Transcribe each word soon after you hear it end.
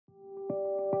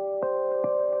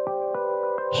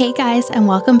Hey guys, and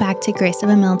welcome back to Grace of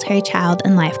a Military Child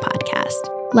and Life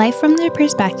podcast. Life from the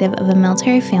perspective of a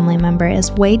military family member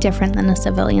is way different than a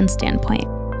civilian standpoint.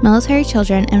 Military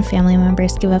children and family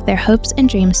members give up their hopes and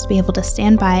dreams to be able to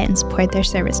stand by and support their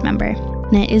service member,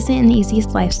 and it isn't an easy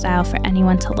lifestyle for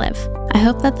anyone to live. I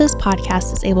hope that this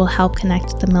podcast is able to help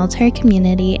connect the military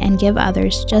community and give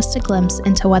others just a glimpse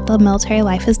into what the military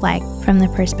life is like from the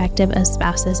perspective of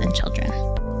spouses and children.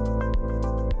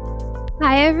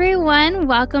 Hi everyone,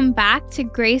 welcome back to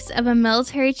Grace of a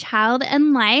Military Child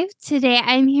and Life. Today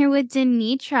I'm here with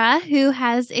Denetra, who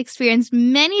has experienced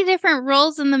many different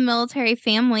roles in the military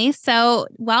family. So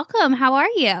welcome, how are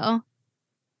you?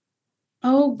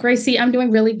 Oh, Gracie, I'm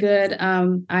doing really good.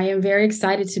 I am very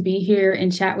excited to be here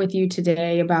and chat with you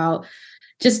today about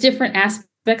just different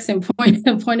aspects and point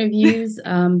of views,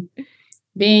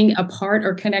 being a part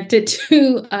or connected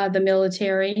to the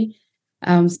military.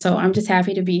 So I'm just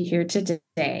happy to be here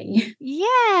today.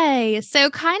 Yay! So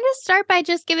kind of start by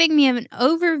just giving me an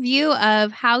overview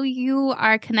of how you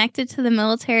are connected to the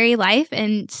military life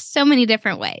in so many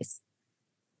different ways.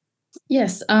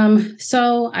 Yes.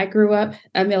 So I grew up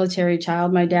a military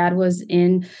child. My dad was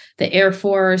in the Air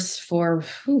Force for,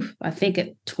 I think,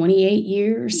 28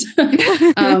 years,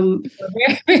 a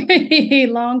very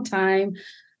long time.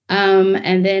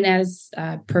 And then as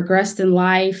I progressed in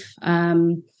life,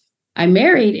 I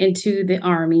married into the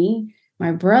Army.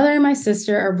 My brother and my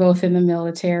sister are both in the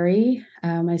military.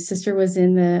 My sister was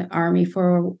in the Army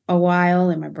for a while,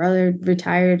 and my brother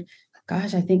retired, I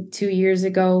think 2 years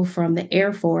ago from the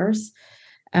Air Force.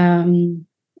 I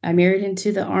married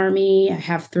into the Army. I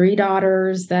have 3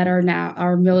 daughters that are now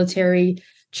our military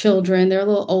children. They're a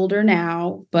little older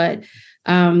now, but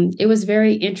it was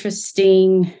very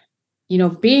interesting,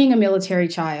 being a military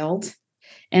child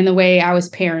and the way I was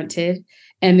parented,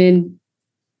 and then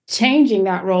changing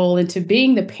that role into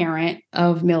being the parent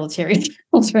of military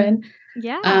children.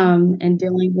 Yeah. And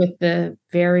dealing with the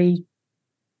very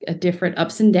different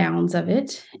ups and downs of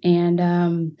it.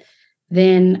 And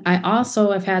then I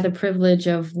also have had the privilege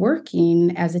of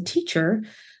working as a teacher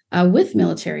with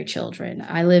military children.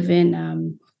 I live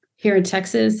in here in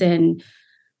Texas, and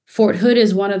Fort Hood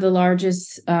is one of the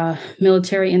largest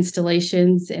military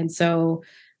installations. And so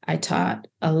I taught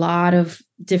a lot of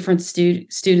different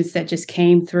students that just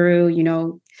came through.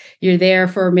 You're there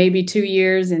for maybe 2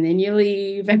 years and then you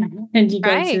leave and you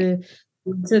go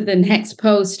to the next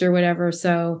post or whatever.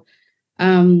 So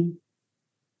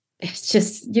it's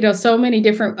just, so many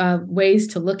different ways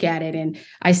to look at it. And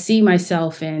I see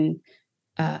myself in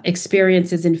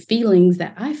experiences and feelings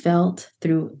that I felt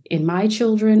in my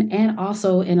children, and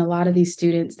also in a lot of these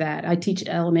students that I teach at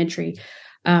elementary.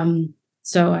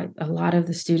 So a lot of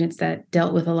the students that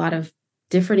dealt with a lot of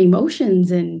different emotions,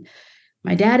 and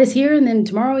my dad is here and then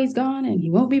tomorrow he's gone and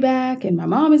he won't be back, and my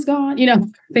mom is gone,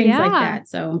 things like that.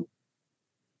 So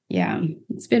yeah,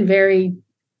 it's very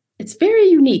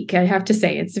unique. I have to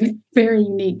say it's very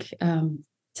unique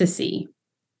to see.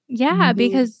 Yeah, Mm-hmm.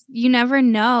 because you never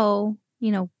know,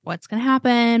 what's going to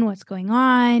happen, what's going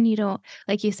on. You don't,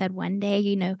 like you said, one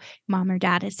day, mom or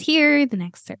dad is here, the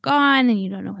next they're gone, and you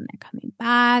don't know when they're coming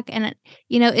back. And,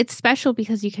 it's special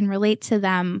because you can relate to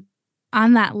them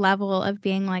on that level of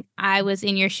being like, I was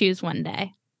in your shoes one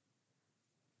day.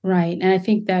 Right. And I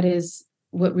think that is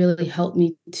what really helped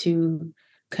me to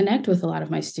connect with a lot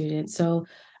of my students. So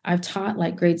I've taught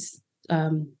like grades,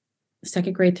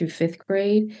 2nd grade through 5th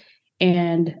grade,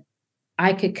 and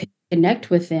I could connect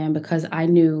with them because I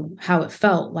knew how it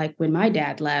felt like when my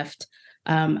dad left.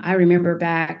 I remember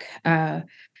back, I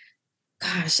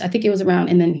think it was around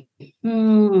in the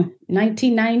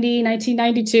 1990,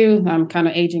 1992. I'm kind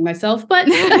of aging myself, but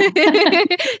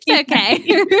it's okay.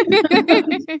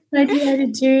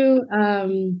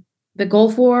 1992, the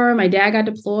Gulf War, my dad got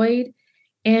deployed.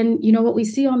 And, what we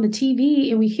see on the TV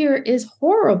and we hear is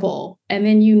horrible. And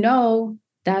then,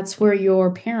 that's where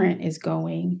your parent is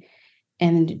going.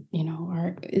 And,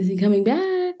 is he coming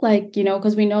back?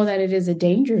 Because we know that it is a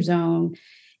danger zone.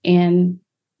 And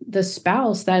the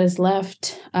spouse that is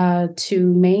left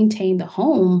to maintain the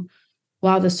home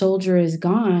while the soldier is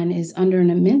gone is under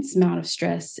an immense amount of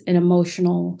stress and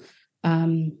emotional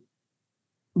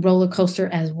roller coaster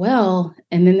as well.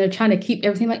 And then they're trying to keep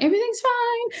everything like everything's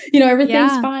fine.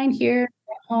 Everything's fine here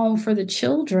at home for the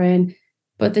children.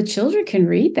 But the children can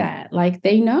read that, like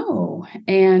they know.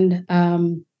 And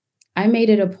I made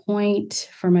it a point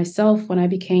for myself when I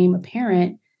became a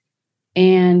parent,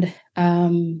 and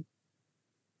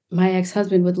my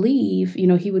ex-husband would leave,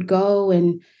 he would go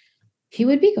and he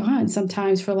would be gone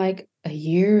sometimes for like a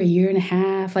year and a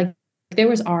half. Like there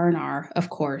was R&R, of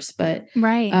course, but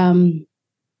right.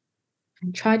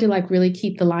 tried to like really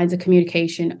keep the lines of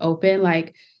communication open.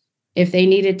 Like if they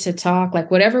needed to talk,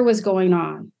 like whatever was going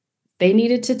on, they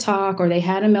needed to talk or they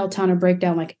had a meltdown or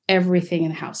breakdown, like everything in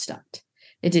the house stopped.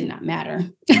 It did not matter.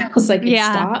 It was like it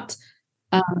stopped.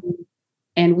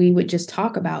 And we would just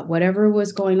talk about whatever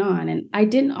was going on. And I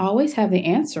didn't always have the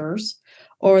answers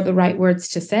or the right words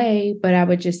to say, but I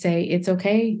would just say, it's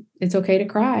okay. It's okay to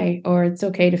cry, or it's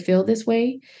okay to feel this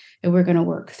way. And we're going to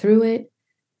work through it.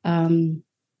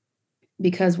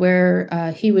 Because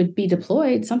where he would be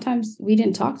deployed, sometimes we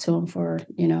didn't talk to him for,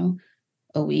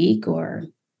 a week or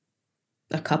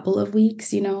a couple of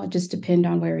weeks, it just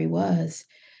depended on where he was.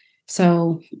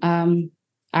 So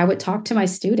I would talk to my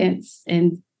students,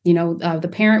 and, the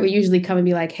parent would usually come and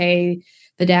be like, hey,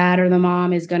 the dad or the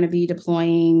mom is going to be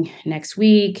deploying next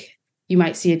week. You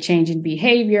might see a change in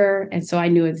behavior. And so I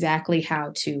knew exactly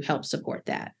how to help support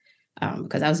that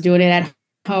because I was doing it at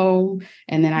home.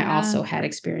 And then I also had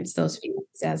experienced those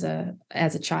feelings as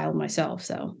a child myself.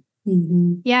 So,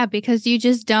 yeah, because you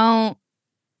just don't,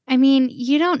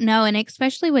 you don't know. And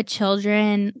especially with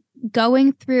children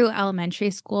going through elementary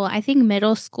school, I think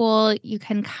middle school, you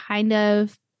can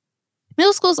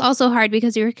middle school is also hard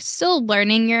because you're still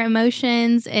learning your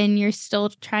emotions and you're still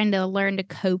trying to learn to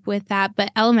cope with that.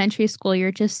 But elementary school,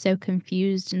 you're just so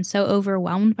confused and so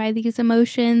overwhelmed by these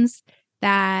emotions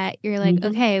that you're like,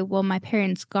 okay, well, my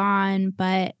parent's gone,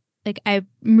 but like, I'm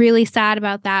really sad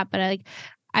about that. But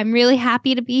I'm really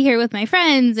happy to be here with my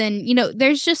friends. And,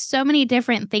 there's just so many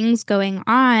different things going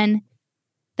on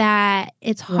that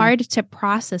it's hard to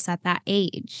process at that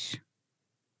age.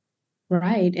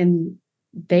 Right. And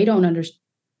they don't understand.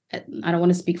 I don't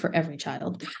want to speak for every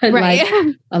child, but right.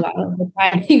 like a lot of the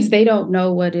times they don't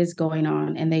know what is going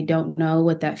on and they don't know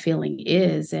what that feeling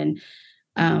is. And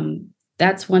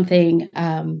that's one thing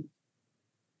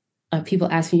people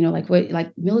ask me,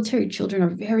 like military children are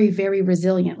very, very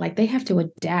resilient. Like they have to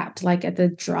adapt like at the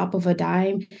drop of a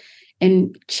dime,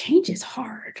 and change is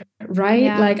hard, right?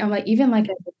 Yeah. Like I'm like, even like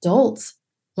as adults,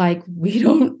 like we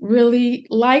don't really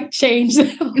like change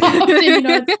that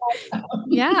often,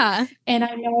 yeah. And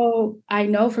I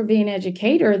know from being an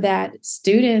educator that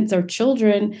students or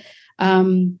children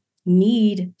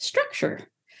need structure.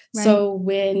 Right. So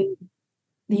when,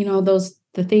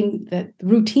 the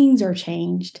routines are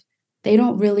changed, they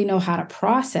don't really know how to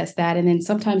process that. And then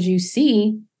sometimes you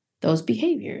see those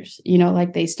behaviors,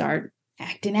 like they start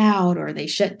acting out or they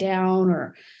shut down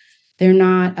or they're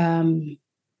not,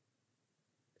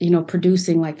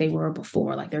 producing like they were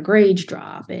before, like their grades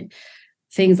drop and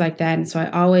things like that. And so I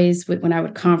always, when I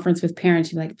would conference with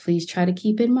parents, you'd be like, please try to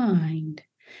keep in mind,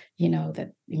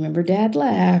 that remember dad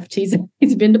left, he's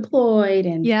been deployed.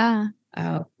 And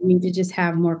we need to just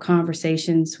have more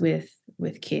conversations with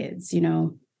kids,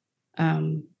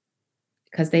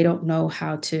 because they don't know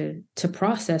how to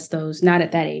process those, not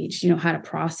at that age, how to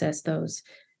process those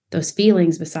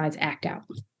feelings besides act out.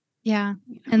 Yeah.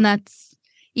 And that's,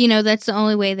 that's the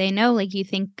only way they know. Like you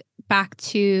think back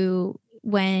to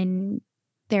when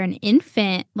they're an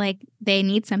infant, like they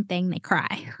need something, they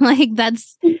cry. Like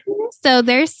that's, so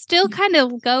they're still kind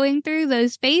of going through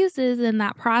those phases and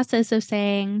that process of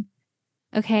saying,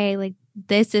 okay, like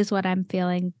this is what I'm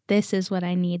feeling. This is what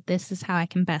I need. This is how I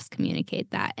can best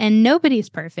communicate that. And nobody's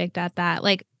perfect at that.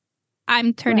 Like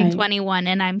I'm turning 21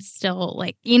 and I'm still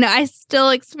like, I still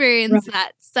experience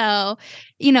that. So,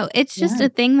 it's just a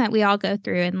thing that we all go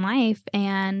through in life,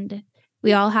 and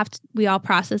we all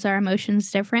process our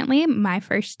emotions differently. My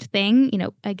first thing,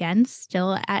 again,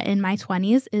 still in my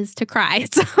 20s is to cry.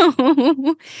 So,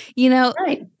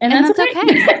 right. And that's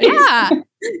okay. Yeah,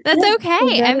 that's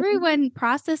okay. Everyone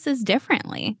processes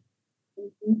differently.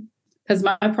 Because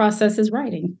my process is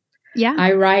writing. Yeah.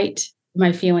 I write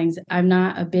my feelings. I'm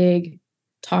not a big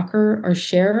talker or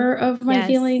sharer of my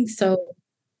feelings. So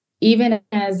even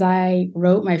as I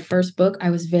wrote my first book, I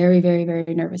was very, very,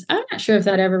 very nervous. I'm not sure if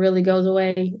that ever really goes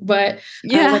away, but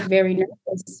I was very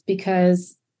nervous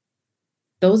because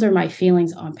those are my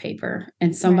feelings on paper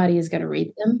and somebody is going to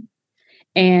read them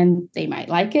and they might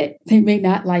like it. They may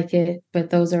not like it, but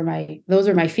those are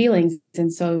my feelings.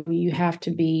 And so you have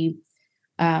to be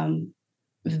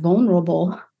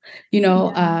vulnerable,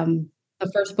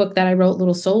 The first book that I wrote,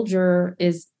 Little Soldier,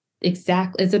 it's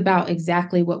about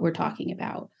exactly what we're talking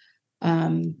about.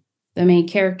 The main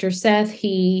character, Seth,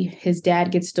 his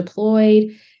dad gets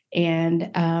deployed,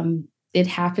 and it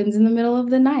happens in the middle of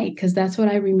the night because that's what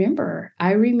I remember.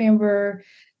 I remember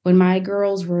when my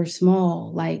girls were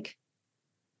small, like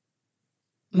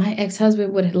my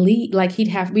ex-husband would leave, like we'd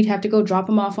have to go drop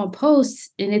them off on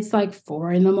posts, and it's like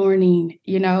 4 a.m,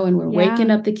 and we're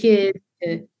waking up the kids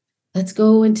to let's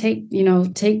go and take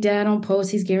dad on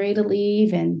post. He's getting ready to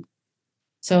leave. And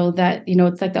so that,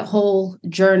 it's like that whole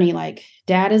journey, like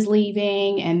dad is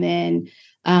leaving. And then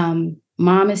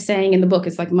mom is saying in the book,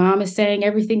 it's like mom is saying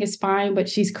everything is fine, but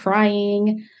she's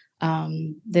crying.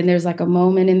 Then there's like a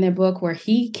moment in the book where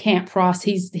he can't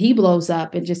he blows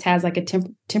up and just has like a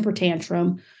temper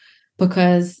tantrum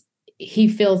because he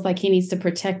feels like he needs to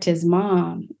protect his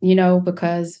mom,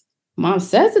 because mom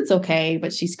says it's okay,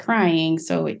 but she's crying,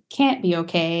 so it can't be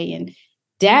okay. And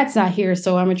dad's not here,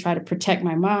 so I'm going to try to protect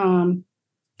my mom.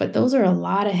 But those are a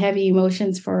lot of heavy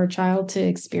emotions for a child to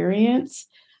experience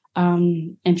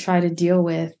and try to deal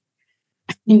with.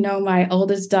 My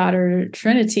oldest daughter,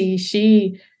 Trinity,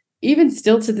 she, even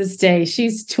still to this day,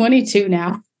 she's 22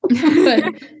 now,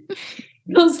 but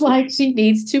feels like she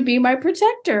needs to be my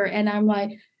protector. And I'm like,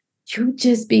 you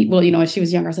just be, when she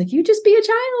was younger, I was like, you just be a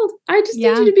child. I just need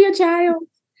you to be a child.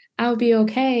 I'll be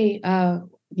okay.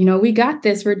 We got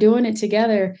this. We're doing it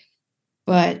together.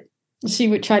 But she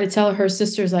would try to tell her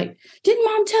sisters, like, didn't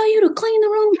mom tell you to clean the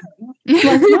room?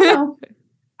 Like, no,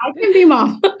 I can be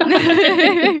mom.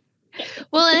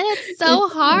 Well, and it's so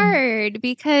hard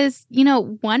because,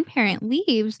 one parent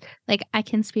leaves, like I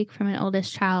can speak from an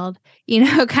oldest child,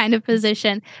 kind of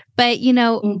position, but,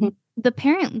 the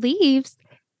parent leaves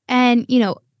and,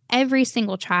 every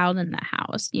single child in the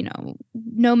house,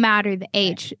 no matter the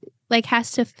age, like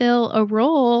has to fill a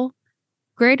role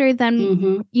greater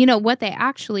than, what they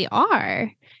actually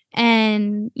are.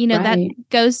 And, that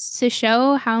goes to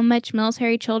show how much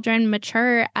military children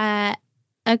mature at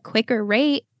a quicker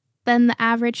rate than the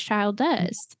average child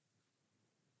does.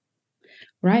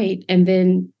 Right. And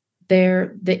then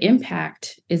the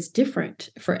impact is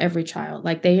different for every child.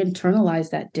 Like they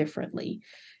internalize that differently.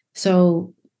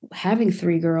 So having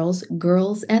 3 girls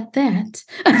at that,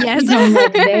 yes.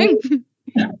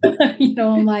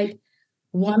 I'm like,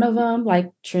 one of them, like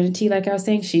Trinity, like I was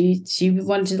saying, she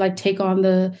wanted to like take on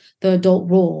the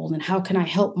adult role and how can I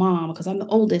help mom? Because I'm the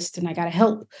oldest and I got to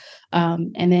help.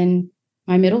 And then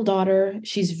my middle daughter,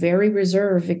 she's very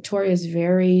reserved. Victoria's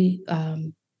very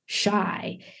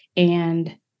shy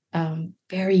and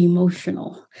very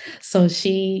emotional. So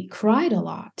she cried a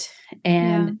lot.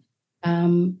 And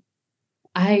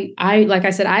I like I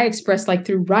said, I expressed like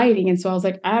through writing. And so I was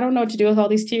like, I don't know what to do with all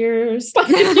these tears. Like,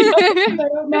 I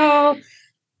don't know.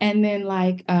 And then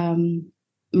like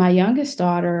my youngest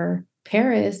daughter,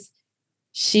 Paris,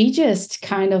 she just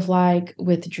kind of like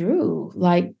withdrew.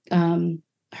 Like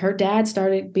her dad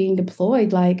started being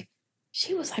deployed, like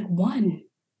she was like 1.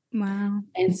 Wow.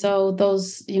 And so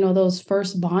those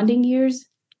first bonding years,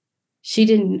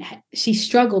 she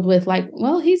struggled with like,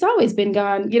 well, he's always been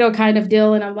gone, kind of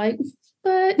deal. And I'm like,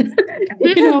 but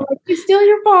he's still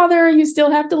your father. You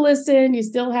still have to listen. You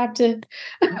still have to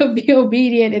be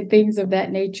obedient and things of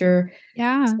that nature.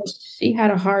 Yeah. So she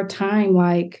had a hard time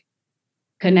like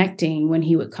connecting when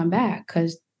he would come back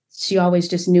because she always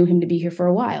just knew him to be here for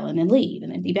a while and then leave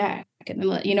and then be back. And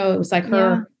then, it was like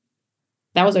that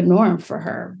was a norm for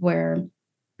her where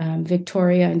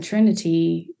Victoria and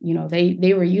Trinity,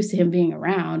 they were used to him being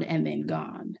around and then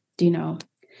gone,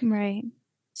 Right.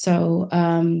 So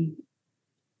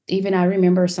even I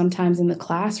remember sometimes in the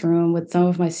classroom with some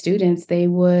of my students, they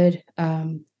would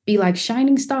be like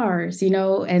shining stars,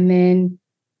 and then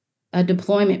a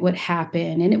deployment would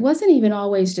happen. And it wasn't even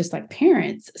always just like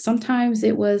parents. Sometimes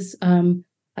it was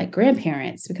like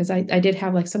grandparents, because I did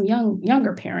have like some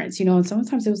younger parents, and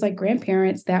sometimes it was like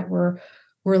grandparents that were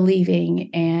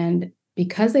leaving. And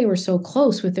because they were so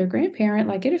close with their grandparent,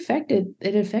 like it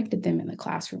affected them in the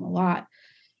classroom a lot.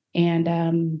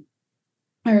 And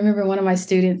I remember one of my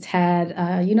students had,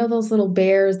 those little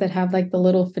bears that have like the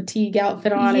little fatigue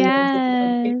outfit on, and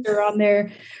there's a picture on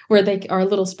there where they are a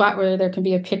little spot where there can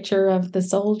be a picture of the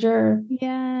soldier.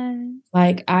 Yeah.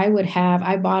 Like I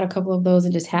bought a couple of those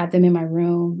and just had them in my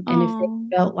room. And if it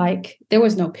felt like there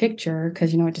was no picture,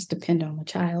 because, it just depended on the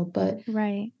child, but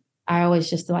right. I always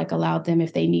just like allowed them,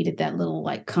 if they needed that little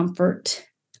like comfort,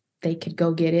 they could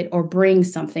go get it or bring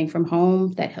something from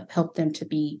home that helped them to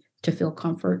feel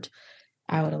comfort.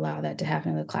 I would allow that to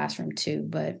happen in the classroom too,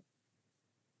 but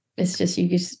it's just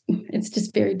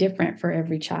very different for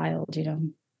every child,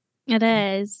 It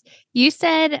is. You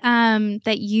said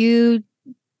that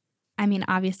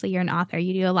obviously you're an author,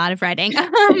 you do a lot of writing,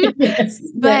 yes,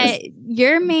 but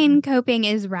your main coping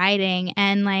is writing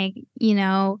and like,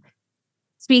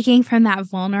 speaking from that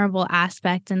vulnerable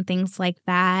aspect and things like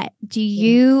that.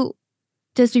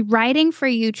 Does writing for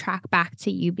you track back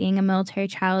to you being a military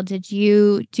child? Did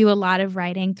you do a lot of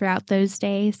writing throughout those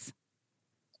days?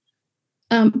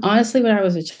 Honestly, when I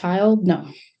was a child, no,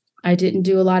 I didn't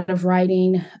do a lot of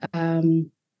writing.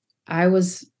 I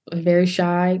was very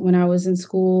shy when I was in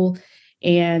school,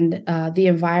 and the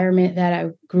environment that I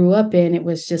grew up in, it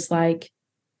was just like,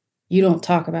 you don't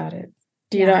talk about it.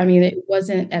 Do you know what I mean? It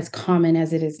wasn't as common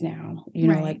as it is now,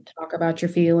 like talk about your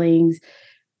feelings,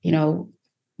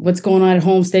 what's going on at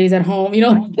home stays at home,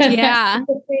 Yeah. that type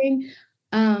of thing.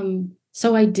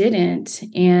 So I didn't.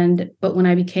 But when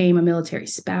I became a military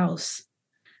spouse,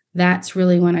 that's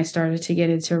really when I started to get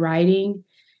into writing,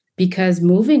 because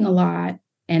moving a lot,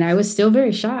 and I was still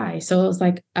very shy. So it was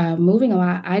like moving a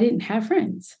lot, I didn't have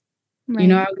friends. Right.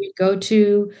 I would go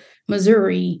to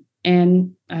Missouri,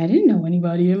 and I didn't know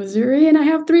anybody in Missouri, and I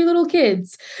have 3 little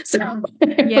kids. So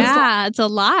it's a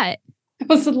lot. It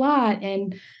was a lot.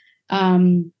 And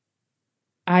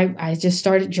I just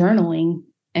started journaling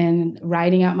and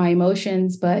writing out my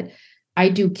emotions, but I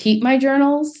do keep my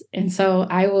journals. And so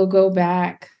I will go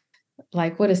back,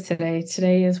 like, what is today?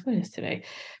 What is today?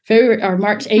 February or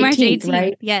March 18th,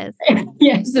 right? Yes.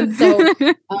 Yes. And so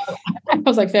I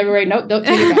was like, February, nope, don't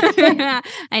take it back.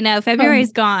 I know,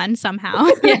 February's gone somehow.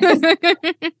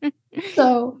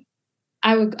 So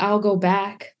I'll go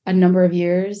back a number of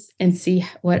years and see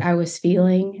what I was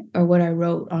feeling or what I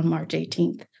wrote on March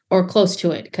 18th or close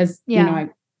to it. Cause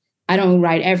I don't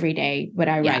write every day, but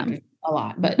I write a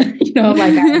lot, but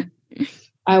like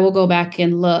I will go back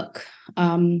and look,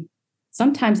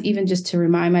 sometimes even just to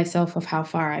remind myself of how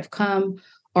far I've come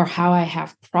or how I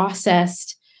have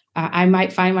processed. I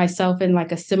might find myself in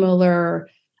like a similar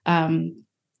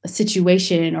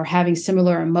situation or having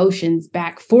similar emotions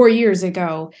back 4 years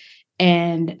ago,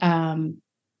 and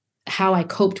how I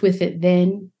coped with it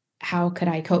then. How could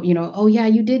I cope? Oh yeah,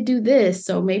 you did do this,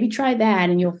 so maybe try that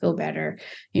and you'll feel better,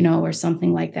 or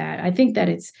something like that. I think that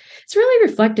it's really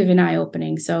reflective and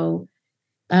eye-opening. So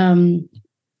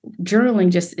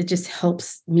journaling just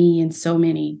helps me in so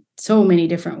many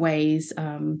different ways,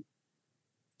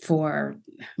 for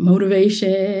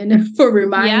motivation, for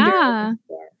reminders,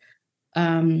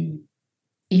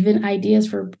 even ideas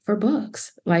for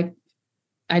books. Like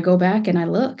I go back and I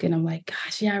look and I'm like,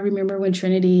 gosh, yeah, I remember when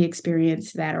Trinity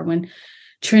experienced that, or when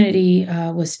Trinity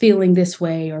was feeling this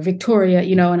way, or Victoria,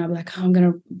 and I'm like, oh, I'm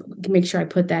going to make sure I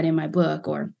put that in my book.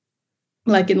 Or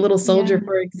like in Little Soldier,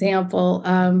 for example,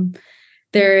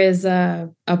 there is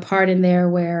a part in there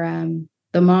where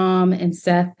the mom and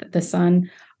Seth, the son,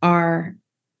 are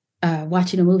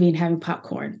watching a movie and having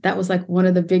popcorn. That was like one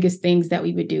of the biggest things that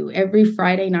we would do. Every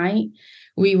Friday night,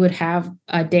 we would have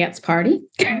a dance party,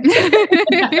 and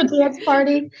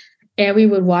we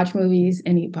would watch movies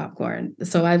and eat popcorn.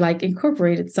 So I like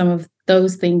incorporated some of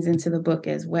those things into the book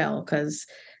as well, because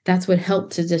that's what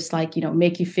helped to just like,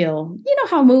 make you feel,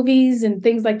 how movies and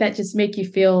things like that just make you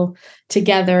feel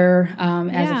together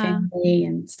as a family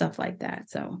and stuff like that.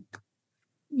 So,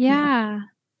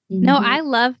 No, I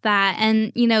love that.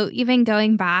 And, even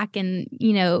going back and,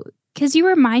 because you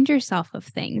remind yourself of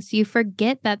things, you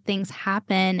forget that things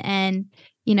happen. And,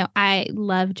 I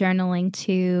love journaling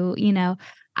too.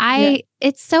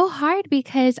 It's so hard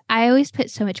because I always put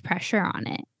so much pressure on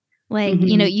it. Like,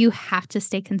 you have to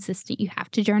stay consistent. You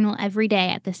have to journal every day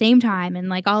at the same time and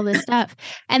like all this stuff.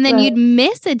 And then you'd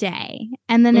miss a day.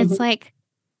 And then it's like,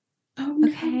 oh, no.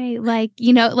 Okay, like,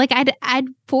 like I'd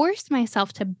force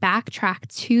myself to backtrack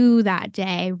to that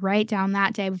day, write down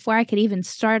that day before I could even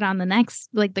start on the next,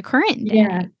 like the current day.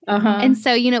 Yeah. And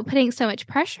so, putting so much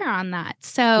pressure on that.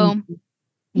 So,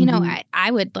 I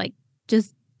would like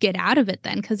just get out of it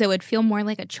then, because it would feel more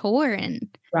like a chore and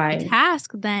a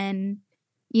task than,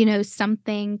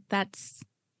 something that's,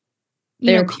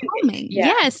 calming. Yeah.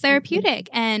 Yes, therapeutic.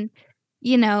 And,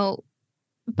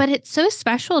 but it's so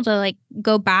special to like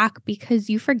go back because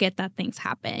you forget that things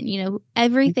happen,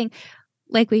 everything,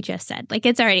 like we just said, like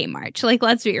it's already March, like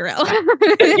let's be real.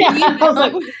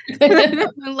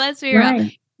 Let's be real.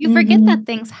 You forget that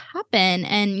things happen,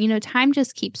 and time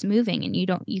just keeps moving, and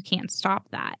you can't stop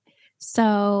that.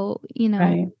 So,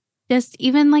 just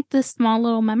even like the small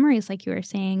little memories, like you were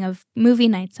saying, of movie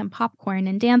nights and popcorn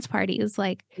and dance parties,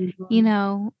 like,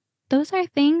 those are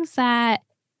things that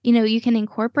you can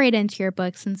incorporate into your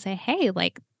books and say, hey,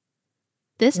 like,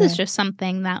 this is just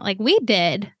something that like we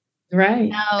did.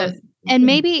 Right. And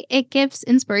maybe it gives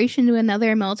inspiration to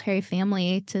another military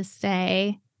family to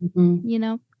say,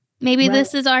 maybe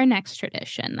this is our next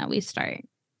tradition that we start.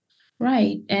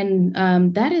 Right. And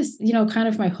that is, kind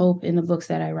of my hope in the books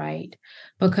that I write,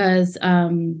 because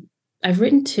I've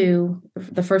written 2.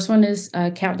 The first one is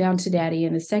Countdown to Daddy.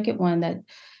 And the second one that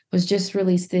was just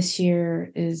released this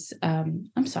year is,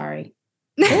 I'm sorry,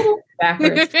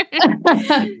 backwards.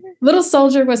 Little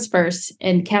Soldier was first,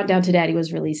 and Countdown to Daddy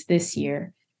was released this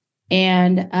year.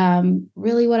 And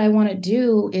really what I want to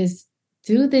do is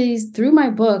through my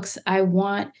books, I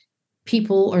want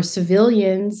people or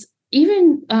civilians,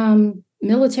 even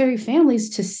military families,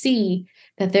 to see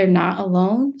that they're not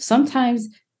alone. Sometimes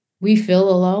we feel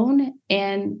alone,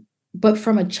 but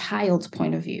from a child's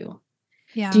point of view.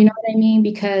 Yeah. Do you know what I mean?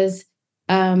 Because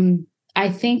I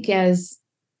think as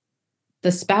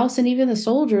the spouse and even the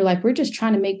soldier, like, we're just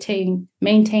trying to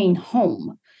maintain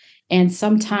home. And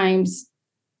sometimes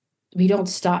we don't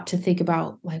stop to think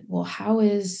about, like, well, how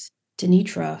is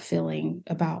Denetra feeling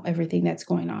about everything that's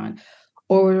going on?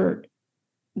 Or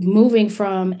moving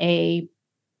from a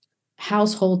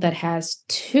household that has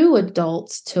 2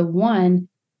 adults to 1,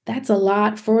 that's a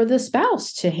lot for the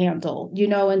spouse to handle,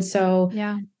 and so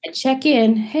Yeah. I check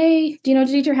in, hey,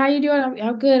 Denetra, how you doing?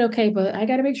 I'm good. Okay, but I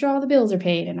got to make sure all the bills are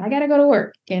paid, and I got to go to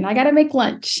work, and I got to make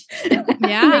lunch.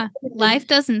 Yeah. Life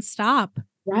doesn't stop.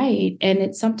 Right.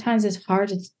 And sometimes it's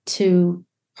hard to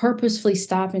purposefully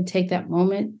stop and take that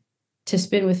moment to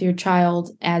spend with your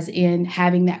child, as in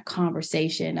having that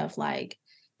conversation of, like,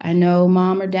 I know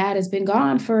mom or dad has been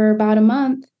gone for about a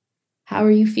month. How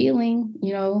are you feeling?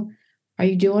 Are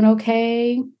you doing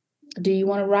okay? Do you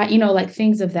want to write, like,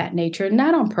 things of that nature?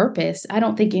 Not on purpose. I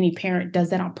don't think any parent does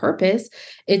that on purpose.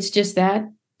 It's just that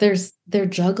they're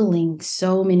juggling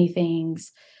so many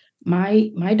things. My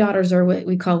daughters are what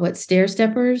we call stair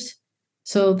steppers.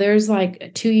 So there's like a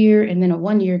 2-year and then a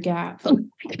 1-year gap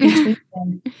between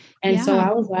them. And so Yeah.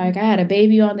 I was like, I had a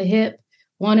baby on the hip,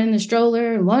 one in the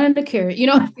stroller and one in the carrier. It's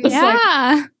like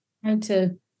Yeah. trying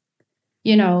to,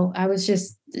 I was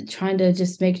just trying to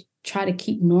try to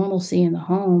keep normalcy in the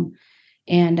home.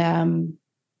 And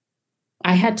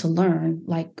I had to learn,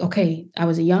 like, okay, I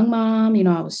was a young mom,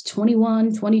 I was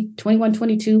 21,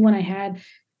 22 when I had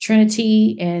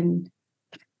Trinity and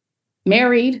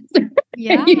married.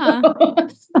 Yeah.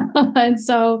 And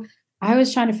so I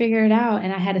was trying to figure it out,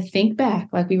 and I had to think back,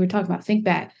 like we were talking about, think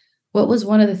back. What was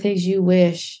one of the things you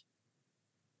wish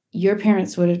your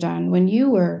parents would have done when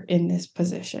you were in this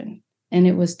position? And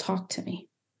it was talk to me.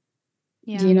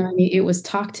 Yeah. Do you know what I mean? It was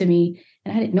talk to me,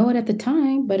 and I didn't know it at the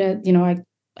time, but I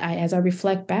as I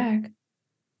reflect back,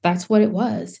 that's what it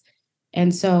was.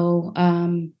 And so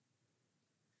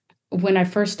when I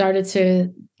first started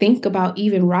to think about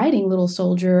even writing Little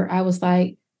Soldier, I was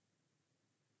like,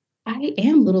 I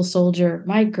am Little Soldier.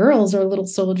 My girls are Little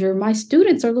Soldier. My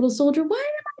students are Little Soldier. Why am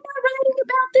I not writing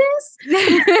about this?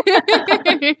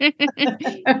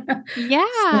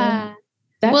 Yeah. So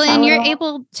that's Well, how and it you're all.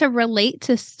 able to relate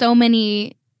to so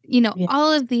many, Yeah,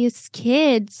 all of these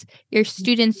kids, your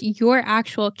students, your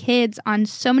actual kids on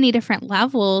so many different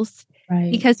levels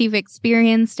right, because you've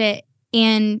experienced it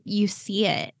and you see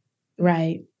it.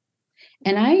 right.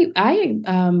 And I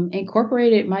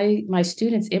incorporated my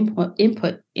students' input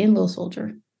in Little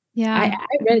Soldier. Yeah. I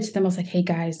read it to them. I was like, hey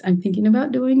guys, I'm thinking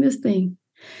about doing this thing.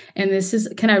 And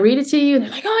can I read it to you? And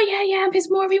they're like, oh yeah, Miss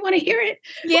Moore, we want to hear it.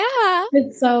 Yeah.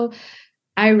 And so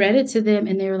I read it to them,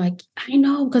 and they were like, I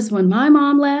know, because when my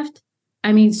mom left,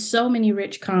 I mean, so many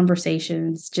rich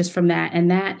conversations just from that. And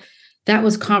that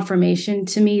was confirmation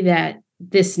to me that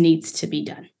this needs to be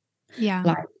done. Yeah.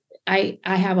 Like, I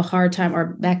have a hard time,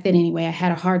 or back then anyway, I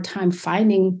had a hard time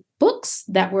finding books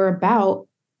that were about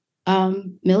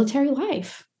military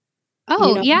life.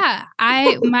 Oh, yeah.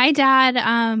 My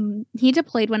dad, he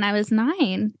deployed when I was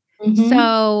 9. Mm-hmm.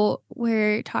 So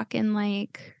we're talking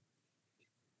like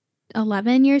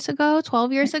 11 years ago,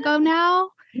 12 years ago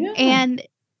now. Yeah. And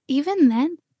even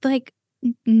then, like,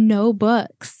 no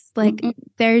books. Like, Mm-mm.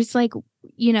 there's like,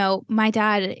 my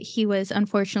dad, he was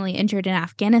unfortunately injured in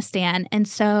Afghanistan. And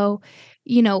so,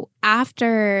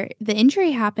 after the injury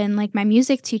happened, like, my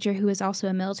music teacher, who was also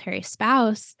a military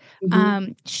spouse,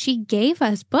 Mm-hmm. she gave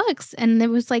us books. And it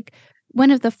was like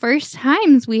one of the first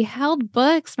times we held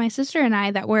books, my sister and I,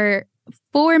 that were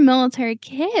for military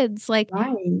kids, like,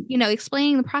 Right.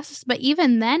 explaining the process. But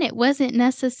even then, it wasn't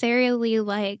necessarily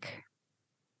like,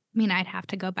 I mean, I'd have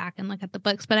to go back and look at the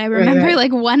books, but I remember Right.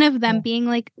 like one of them Yeah. being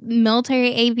like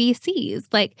military ABCs.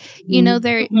 Like, Mm-hmm.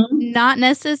 they're not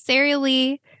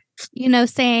necessarily,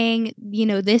 saying,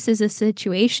 this is a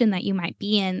situation that you might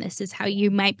be in. This is how you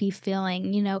might be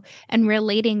feeling, and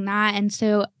relating that. And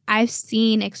so I've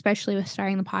seen, especially with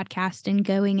starting the podcast and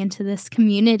going into this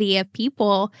community of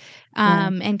people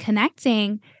and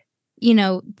connecting,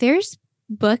 there's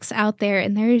books out there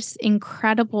and there's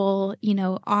incredible,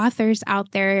 authors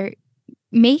out there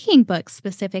making books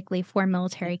specifically for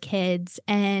military kids,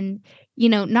 and,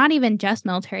 not even just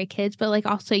military kids, but like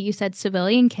also you said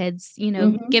civilian kids,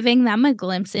 Mm-hmm. giving them a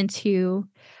glimpse into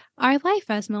our life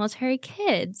as military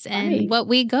kids and Right. what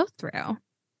we go through.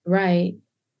 Right.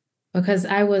 Because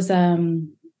I was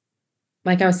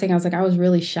like I was saying, I was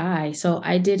really shy. So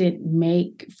I didn't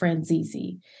make friends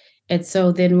easy. And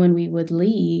so then when we would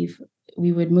leave,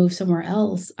 we would move somewhere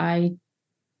else. I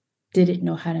didn't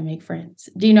know how to make friends.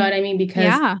 Do you know what I mean? Because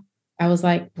Yeah. I was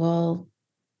like, well,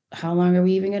 how long are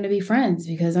we even going to be friends?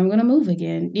 Because I'm going to move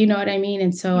again. You know what I mean?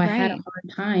 And so I had a Right. hard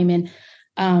time.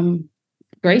 And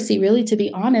Gracie, really, to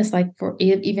be honest, like for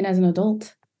even as an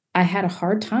adult, I had a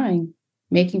hard time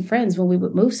making friends when we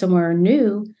would move somewhere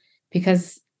new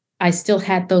because I still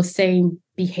had those same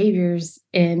behaviors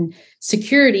and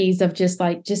securities of just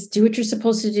do what you're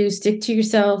supposed to do, stick to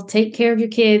yourself, take care of your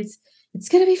kids. It's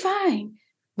going to be fine.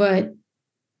 But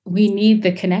we need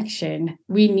the connection.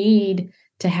 We need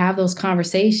to have those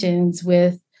conversations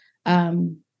with,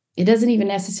 it doesn't even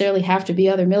necessarily have to be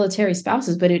other military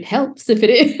spouses, but it helps if it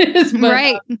is. But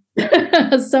Right.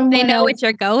 someone They know else, what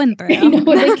you're going they through.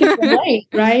 they can relate,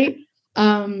 right?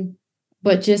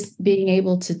 But just being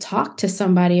able to talk to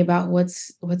somebody about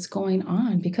what's going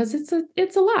on, because it's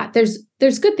a lot.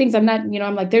 There's good things. I'm not,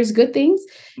 I'm like, there's good things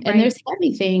and Right. there's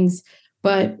heavy things,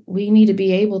 but we need to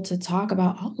be able to talk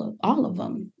about all of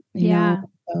them, Yeah.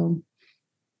 So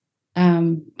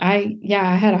I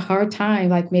had a hard time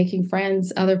like making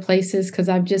friends other places because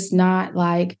I'm just not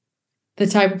like the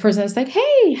type of person that's like,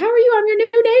 hey, how are you? I'm your new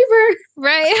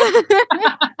Right.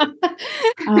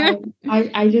 neighbor.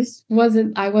 I just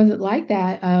I wasn't like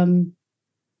that.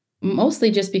 Mostly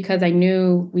just because I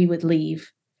knew we would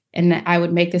leave and that I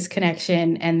would make this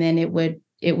connection and then it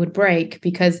would break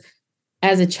because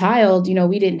as a child,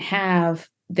 we didn't have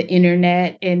the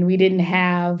internet and we didn't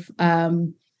have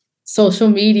social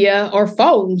media or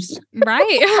phones.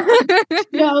 Right. I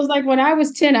was like, when I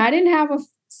was 10, I didn't have a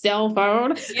cell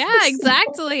phone. Yeah,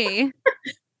 exactly.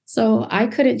 So I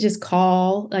couldn't just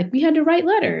call. Like, we had to write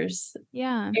letters.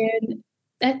 Yeah. And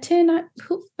at 10,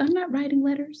 I'm not writing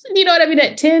letters. You know what I mean?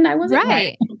 At 10, I wasn't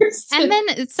Right. writing letters. And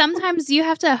then sometimes you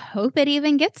have to hope it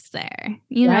even gets there.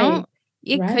 Right.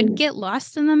 It Right. could get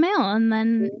lost in the mail and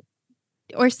then,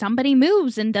 or somebody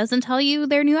moves and doesn't tell you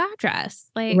their new address.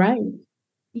 Like, Right.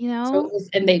 So it was,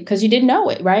 and because you didn't know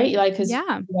it, right? Like, because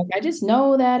yeah. like, I just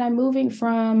know that I'm moving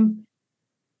from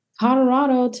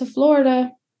Colorado to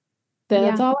Florida.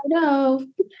 That's Yeah. all I know.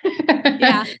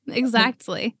 Yeah,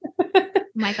 exactly.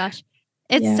 My gosh.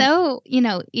 It's Yeah. so,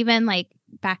 even like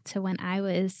back to when I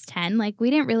was 10, like we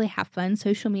didn't really have fun.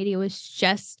 Social media was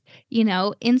just,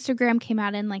 Instagram came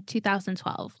out in like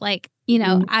 2012. Like,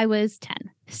 Mhm. I was 10.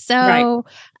 Right. So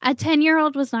a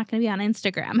 10-year-old was not going to be on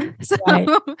Instagram. So,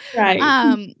 Right.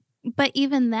 Right. but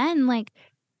even then, like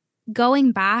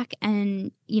going back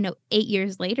and, 8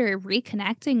 years later,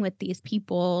 reconnecting with these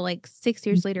people, like 6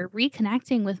 years later,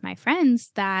 reconnecting with my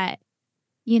friends that,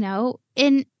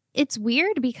 and it's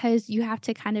weird because you have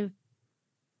to kind of,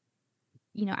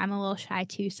 I'm a little shy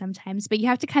too sometimes, but you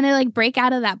have to kind of like break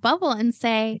out of that bubble and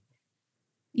say,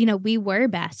 we were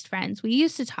best friends. We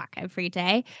used to talk every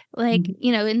day, like,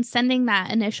 Mhm. and sending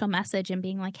that initial message and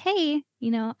being like, hey,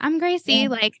 I'm Gracie, Yeah.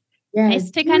 like, Yeah.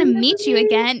 nice to Do you kind of remember meet you me?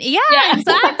 again. Yeah, Yeah.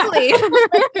 exactly.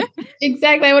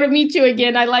 Exactly. I want to meet you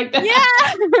again. I like that.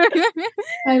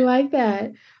 Yeah. I like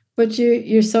that. But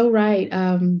you're so right.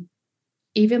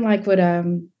 Even like when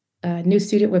a new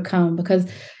student would come,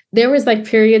 because there was like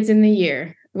periods in the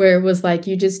year where it was like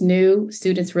you just knew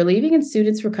students were leaving and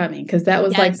students were coming because that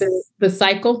was like Yes. the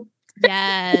cycle. It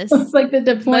was Yes. like the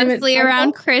deployment Mostly around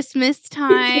cycle. Christmas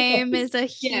time Yes. is a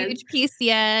Yes. huge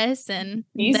PCS and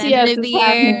the end DCS of is the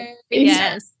happening. year.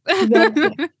 Yes.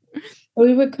 Exactly.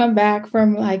 We would come back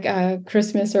from like a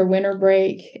Christmas or winter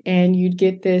break and you'd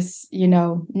get this,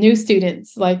 new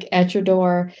students like at your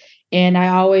door. And I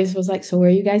always was like, so where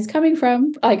are you guys coming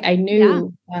from? Like I Yeah.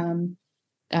 knew,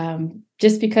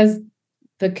 just because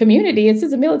the community, it's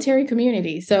a military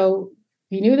community. So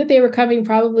we knew that they were coming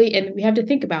probably, and we have to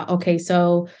think about, okay,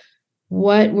 so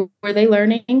what were they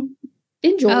learning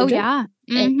in Oh, Georgia? yeah.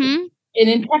 And, Mhm. and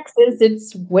in Texas,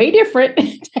 it's way different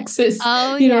in Texas,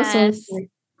 Oh, so it's yes. like,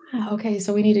 okay,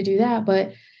 so we need to do that.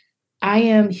 But I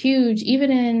am huge,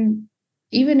 even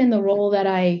in the role that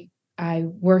I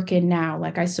work in now,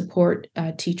 like I support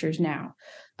teachers now.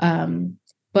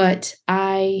 But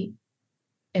I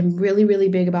am really, really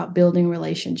big about building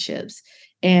relationships.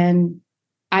 And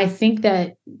I think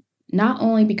that not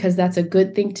only because that's a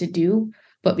good thing to do,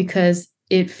 but because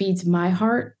it feeds my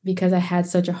heart because I had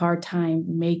such a hard time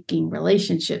making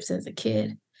relationships as a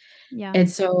kid. Yeah. And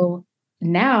so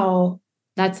now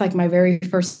that's like my very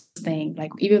first thing.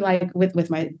 Like even like with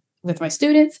my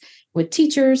students, with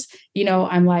teachers,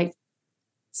 I'm like,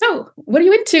 so what are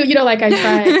you into?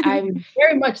 I'm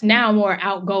very much now more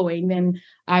outgoing than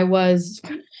I was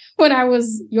when I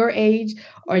was your age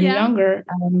or Yeah. younger.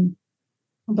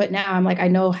 But now I'm like, I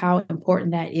know how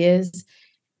important that is.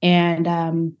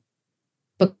 And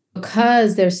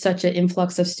because there's such an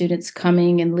influx of students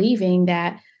coming and leaving,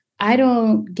 that I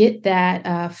don't get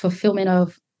that fulfillment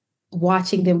of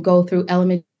watching them go through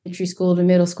elementary school to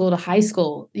middle school to high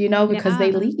school, because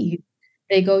they Yeah. leave.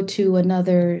 They go to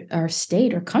another or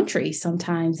state or country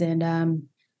sometimes. And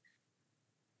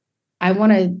I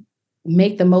want to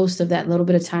make the most of that little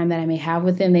bit of time that I may have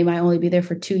with them. They might only be there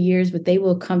for 2 years, but they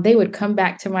would come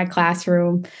back to my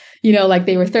classroom, like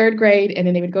they were third grade, and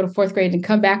then they would go to fourth grade and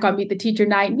come back on Meet the Teacher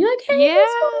night and be like, hey,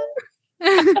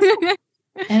 Yeah.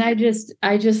 and I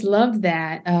just loved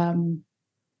that.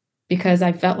 Because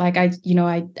I felt like I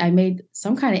made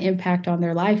some kind of impact on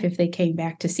their life if they came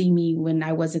back to see me when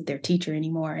I wasn't their teacher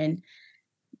anymore. And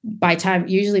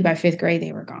usually by fifth grade,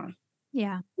 they were gone.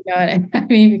 Yeah. You know what I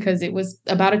mean? Because it was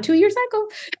about a 2-year cycle.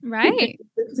 Right.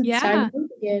 It's Yeah. time to move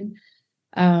again.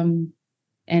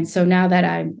 And so now that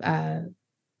I'm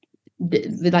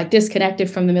disconnected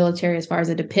from the military as far as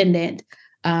a dependent,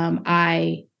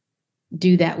 I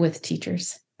do that with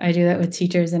teachers.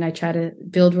 And I try to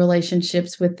build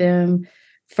relationships with them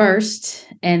first,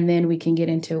 and then we can get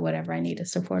into whatever I need to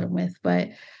support them with. But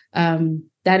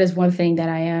that is one thing that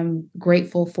I am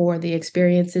grateful for, the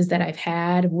experiences that I've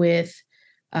had with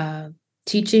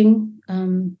teaching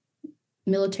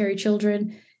military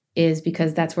children, is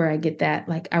because that's where I get that,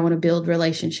 like, I want to build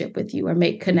relationship with you or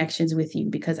make connections with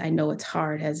you, because I know it's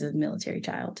hard as a military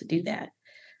child to do that.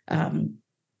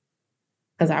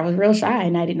 Because I was real shy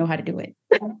and I didn't know how to do it.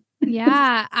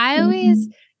 Yeah. I always,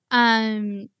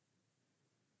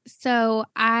 so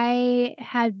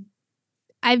I've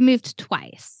moved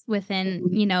twice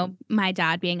within, my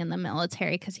dad being in the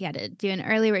military because he had to do an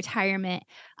early retirement.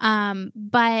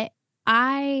 But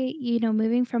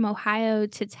moving from Ohio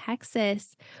to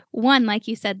Texas, one, like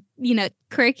you said,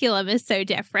 curriculum is so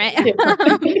different.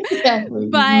 Exactly.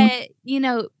 But,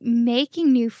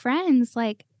 making new friends,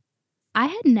 like, I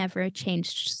had never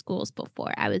changed schools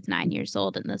before. I was 9 years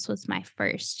old, and this was my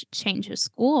first change of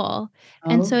school.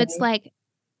 And so it's like,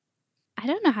 I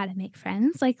don't know how to make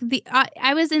friends. Like,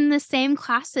 I was in the same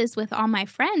classes with all my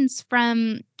friends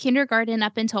from kindergarten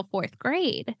up until fourth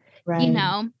grade, Right.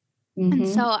 And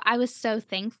so I was so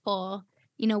thankful,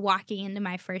 walking into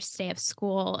my first day of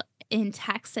school in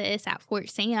Texas at Fort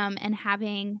Sam and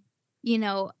having,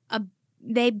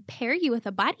 they pair you with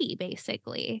a buddy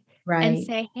basically and Right.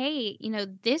 say, hey,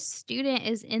 this student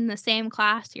is in the same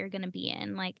class you're going to be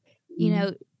in. Like,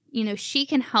 she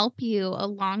can help you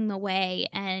along the way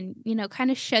and, kind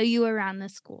of show you around the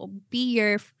school, be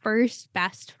your first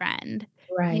best friend,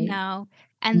 Right.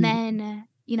 and then,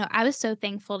 I was so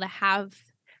thankful to have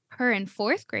her in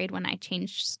fourth grade when I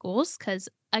changed schools. 'Cause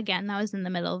again, that was in the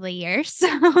middle of the year. So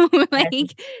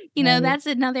like, that's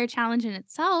another challenge in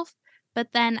itself.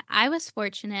 But then I was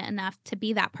fortunate enough to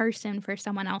be that person for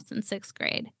someone else in sixth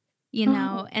grade,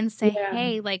 and say,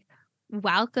 hey, like,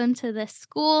 welcome to this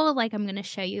school. Like, I'm going to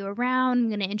show you around. I'm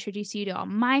going to introduce you to all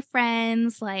my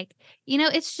friends. Like,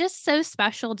 it's just so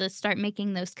special to start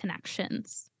making those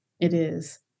connections. It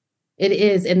is. It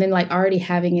is. And then like already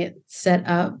having it set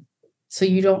up so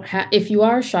you don't have, if you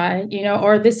are shy,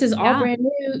 or this is all brand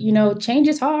new, change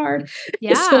is hard.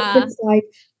 Yeah. So it's like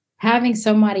having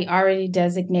somebody already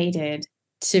designated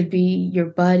to be your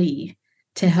buddy,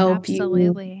 to help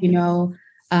Absolutely. you,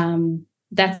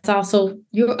 that's also,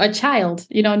 you're a child,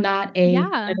 not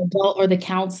an adult or the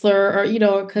counselor, or,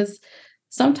 because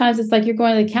sometimes it's like you're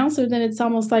going to the counselor, then it's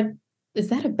almost like, is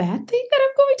that a bad thing that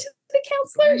I'm going to the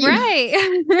counselor? Right.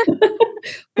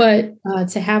 But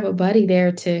to have a buddy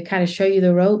there to kind of show you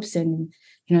the ropes, and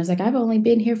it's like, I've only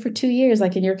been here for 2 years.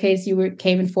 Like in your case,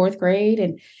 came in fourth grade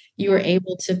and you were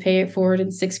able to pay it forward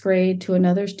in sixth grade to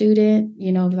another student,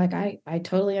 like, I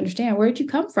totally understand. Where'd you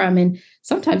come from? And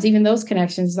sometimes even those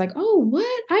connections, like, oh,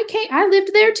 what? I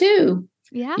lived there too.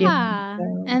 Yeah.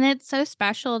 And it's so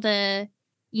special to,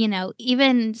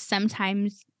 even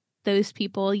sometimes those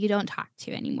people you don't talk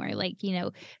to anymore. Like,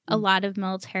 a lot of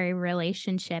military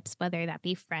relationships, whether that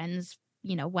be friends,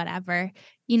 whatever,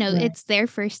 it's their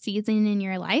first season in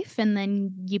your life, and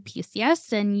then you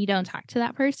PCS and you don't talk to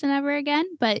that person ever again.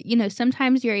 But,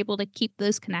 sometimes you're able to keep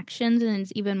those connections, and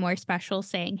it's even more special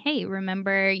saying, hey,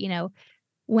 remember,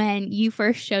 when you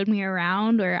first showed me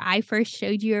around, or I first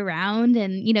showed you around,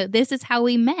 and, this is how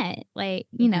we met. Like,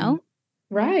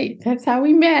 Right. That's how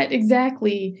we met.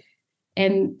 Exactly.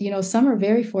 And, some are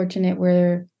very fortunate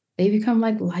where they become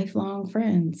like lifelong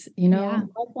friends,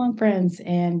 lifelong friends,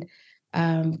 and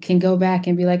can go back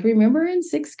and be like, remember in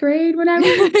sixth grade when I was,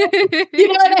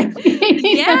 what I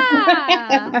mean?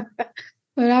 Yeah.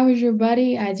 When I was your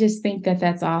buddy. I just think that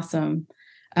that's awesome.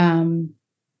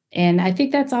 And I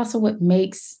think that's also what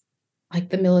makes like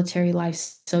the military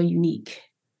life so unique,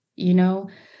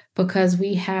 because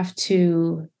we have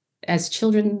to, as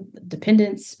children,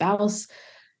 dependents, spouse,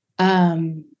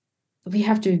 um, we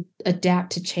have to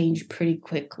adapt to change pretty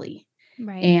quickly.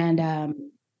 Right. And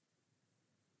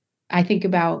I think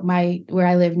about where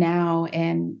I live now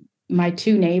and my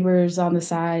two neighbors on the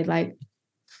side, like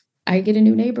I get a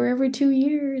new neighbor every 2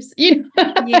 years, you know,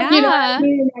 you know what I Yeah.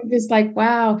 mean? I'm just like,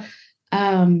 wow.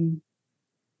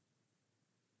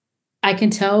 I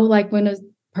can tell like when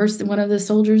one of the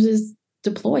soldiers is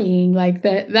deploying like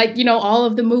that, like, all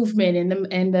of the movement and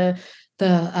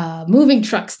the moving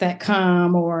trucks that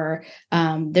come, or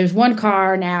there's one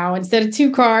car now instead of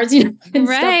two cars, and stuff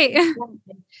Right. like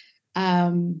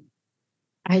that.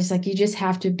 I was like, you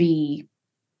have to be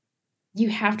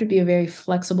a very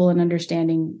flexible and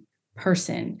understanding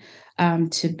person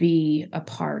to be a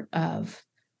part of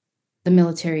the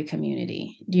military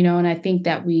community, and I think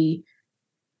that we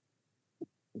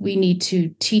need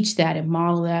to teach that and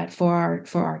model that for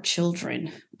our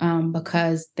children,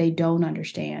 because they don't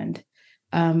understand.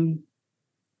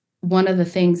 One of the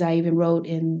things I even wrote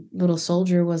in Little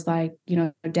Soldier was like,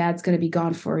 dad's going to be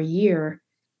gone for a year.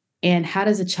 And how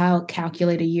does a child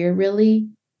calculate a year really?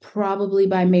 Probably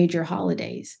by major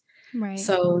holidays. Right.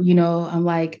 So, I'm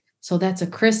like, so that's a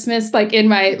Christmas, like in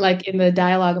the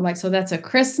dialogue, I'm like, so that's a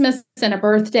Christmas and a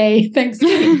birthday,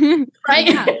 Thanksgiving, right?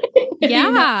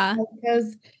 Yeah.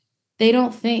 Because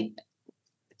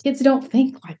kids don't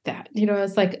think like that.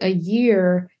 It's like a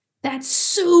year, that's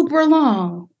super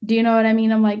long. Do you know what I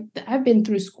mean? I'm like, I've been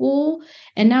through school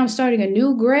and now I'm starting a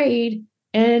new grade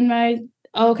and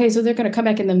okay, so they're going to come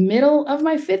back in the middle of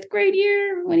my 5th grade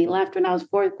year when he left when I was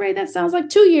 4th grade. That sounds like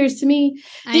 2 years to me.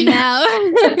 I know.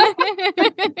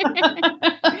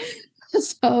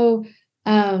 So,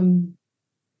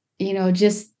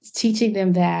 just teaching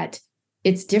them that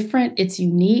it's different, it's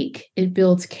unique, it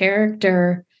builds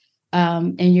character,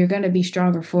 and you're going to be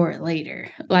stronger for it later.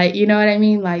 Like, you know what I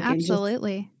mean? Like,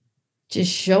 absolutely.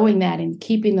 Just showing that and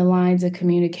keeping the lines of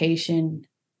communication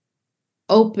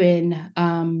open,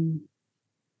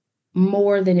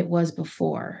 more than it was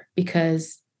before,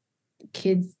 because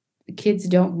kids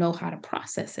don't know how to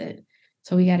process it.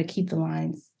 So we got to keep the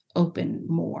lines open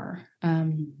more.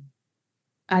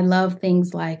 I love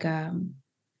things like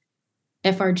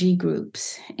FRG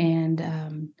groups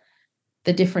and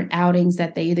the different outings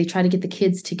that they try to get the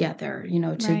kids together, to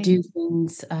Right. do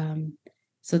things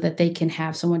so that they can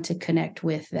have someone to connect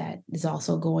with that is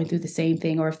also going through the same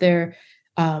thing. Or if they're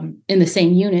in the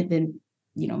same unit, then,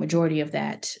 majority of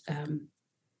that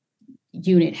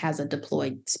unit has a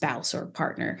deployed spouse or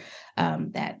partner,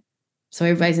 so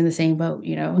everybody's in the same boat,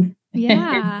 Yeah.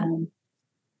 And,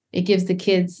 it gives the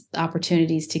kids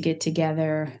opportunities to get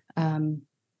together,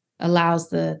 allows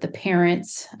the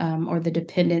parents or the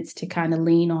dependents to kind of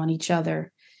lean on each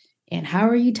other. And how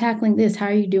are you tackling this? How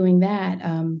are you doing that?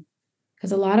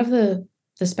 Because a lot of the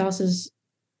spouses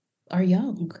are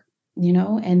young,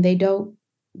 and they don't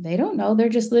know. They're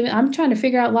just living. I'm trying to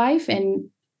figure out life, and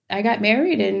I got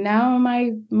married, and now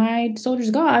my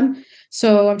soldier's gone.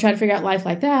 So I'm trying to figure out life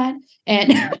like that.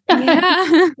 And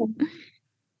Yeah.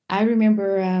 I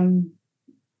remember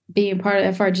being part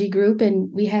of FRG group,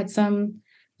 and we had some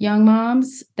young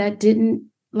moms that didn't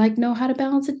know how to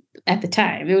balance it at the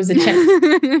time. It was a check.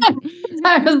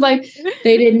 I was like,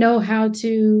 they didn't know how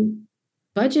to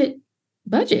budget,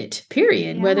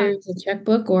 period, Yeah. whether it's a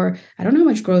checkbook or I don't know how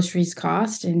much groceries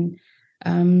cost. And,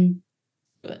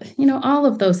 all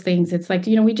of those things. It's like,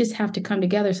 we just have to come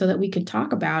together so that we can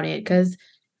talk about it, because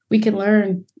we can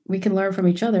learn from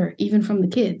each other, even from the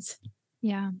kids.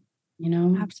 Yeah.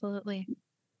 Absolutely.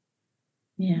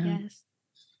 Yeah. Yes.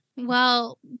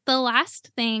 Well, the last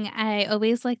thing I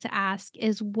always like to ask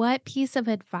is, what piece of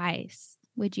advice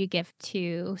would you give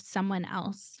to someone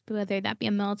else, whether that be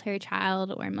a military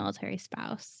child or a military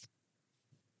spouse?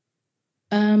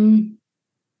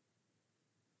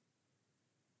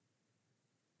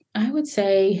 I would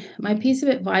say my piece of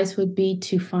advice would be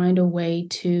to find a way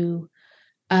to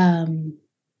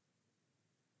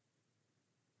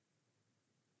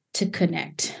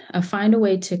connect. Find a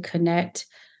way to connect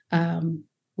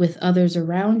with others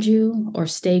around you, or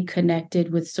stay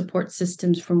connected with support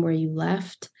systems from where you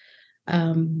left.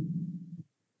 And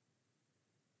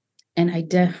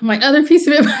my other piece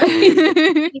of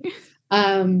advice,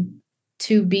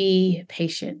 to be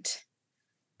patient,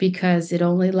 because it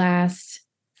only lasts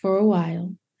for a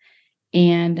while.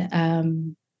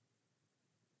 And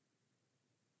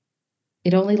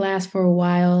it only lasts for a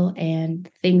while, and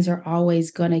things are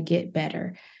always going to get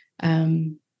better.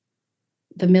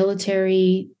 The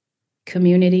military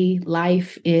community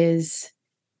life is,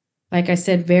 like I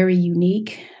said, very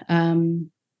unique,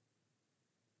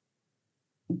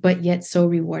 but yet so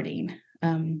rewarding.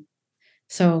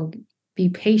 So be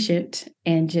patient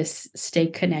and just stay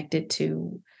connected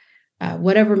to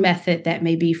whatever method that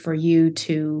may be for you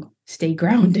to stay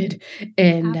grounded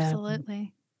and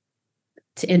Absolutely.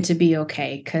 And to be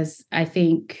okay. Because I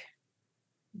think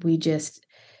we just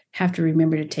have to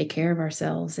remember to take care of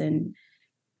ourselves, and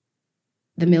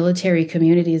the military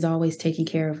community is always taking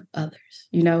care of others,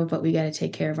 but we got to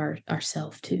take care of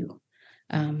ourselves too.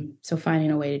 So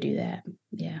finding a way to do that.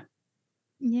 Yeah.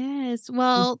 Yes.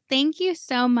 Well, thank you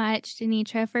so much,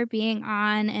 Denetra, for being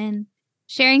on and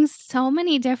sharing so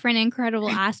many different incredible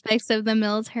aspects of the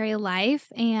military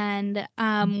life. And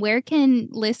where can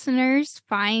listeners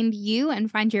find you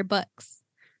and find your books?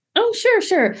 Oh,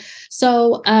 sure.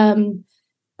 So,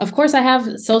 of course, I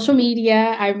have social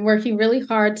media. I'm working really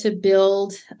hard to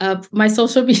build up my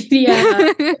social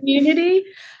media community.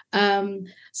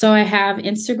 So I have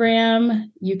Instagram.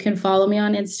 You can follow me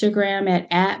on Instagram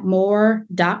at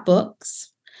more.books.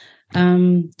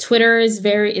 Twitter is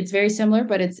very similar,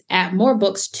 but it's at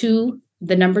morebooks2,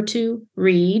 the number 2,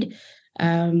 read.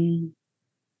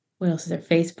 What else is there?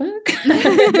 Facebook.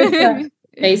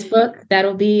 Facebook,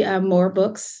 that'll be More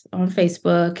Books on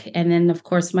Facebook. And then, of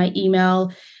course, my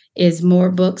email is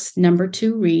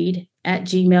morebooks2read at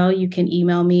Gmail. You can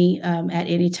email me at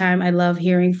any time. I love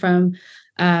hearing from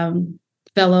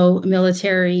fellow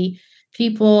military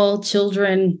people,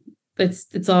 children.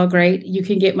 It's all great. You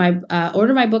can get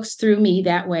order my books through me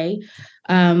that way.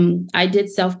 I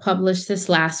did self-publish this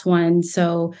last one,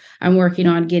 so I'm working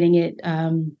on getting it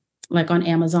like on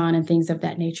Amazon and things of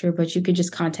that nature, but you could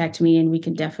just contact me and we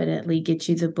can definitely get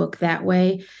you the book that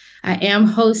way. I am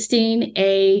hosting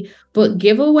a book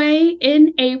giveaway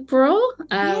in April.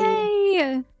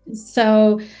 Yay!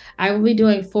 So I will be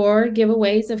doing 4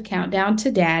 giveaways of Countdown to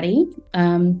Daddy.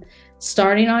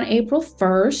 Starting on April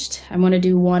 1st, I'm going to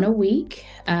do 1 a week.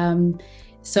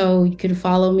 So you can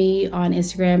follow me on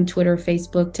Instagram, Twitter,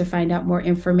 Facebook to find out more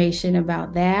information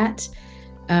about that.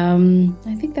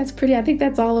 I think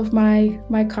that's all of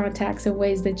my contacts and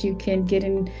ways that you can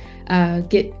get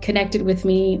connected with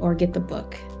me or get the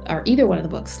book, or either one of the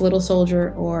books, Little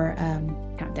Soldier or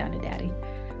Countdown to Daddy.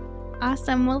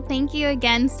 Awesome. Well, thank you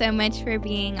again so much for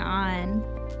being on.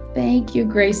 Thank you,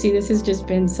 Gracie. This has just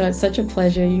been such a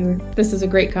pleasure. This is a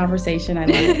great conversation. I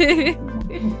love it.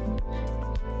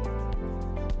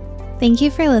 Thank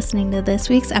you for listening to this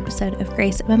week's episode of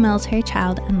Grace of a Military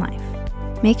Child and Life.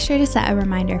 Make sure to set a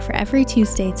reminder for every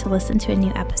Tuesday to listen to a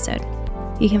new episode.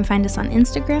 You can find us on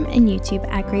Instagram and YouTube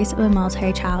at Grace of a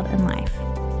Military Child and Life.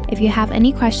 If you have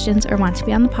any questions or want to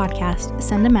be on the podcast,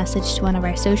 send a message to one of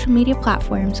our social media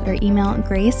platforms or email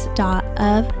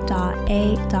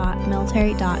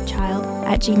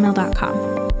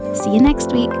grace.of.a.military.child@gmail.com. See you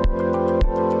next week.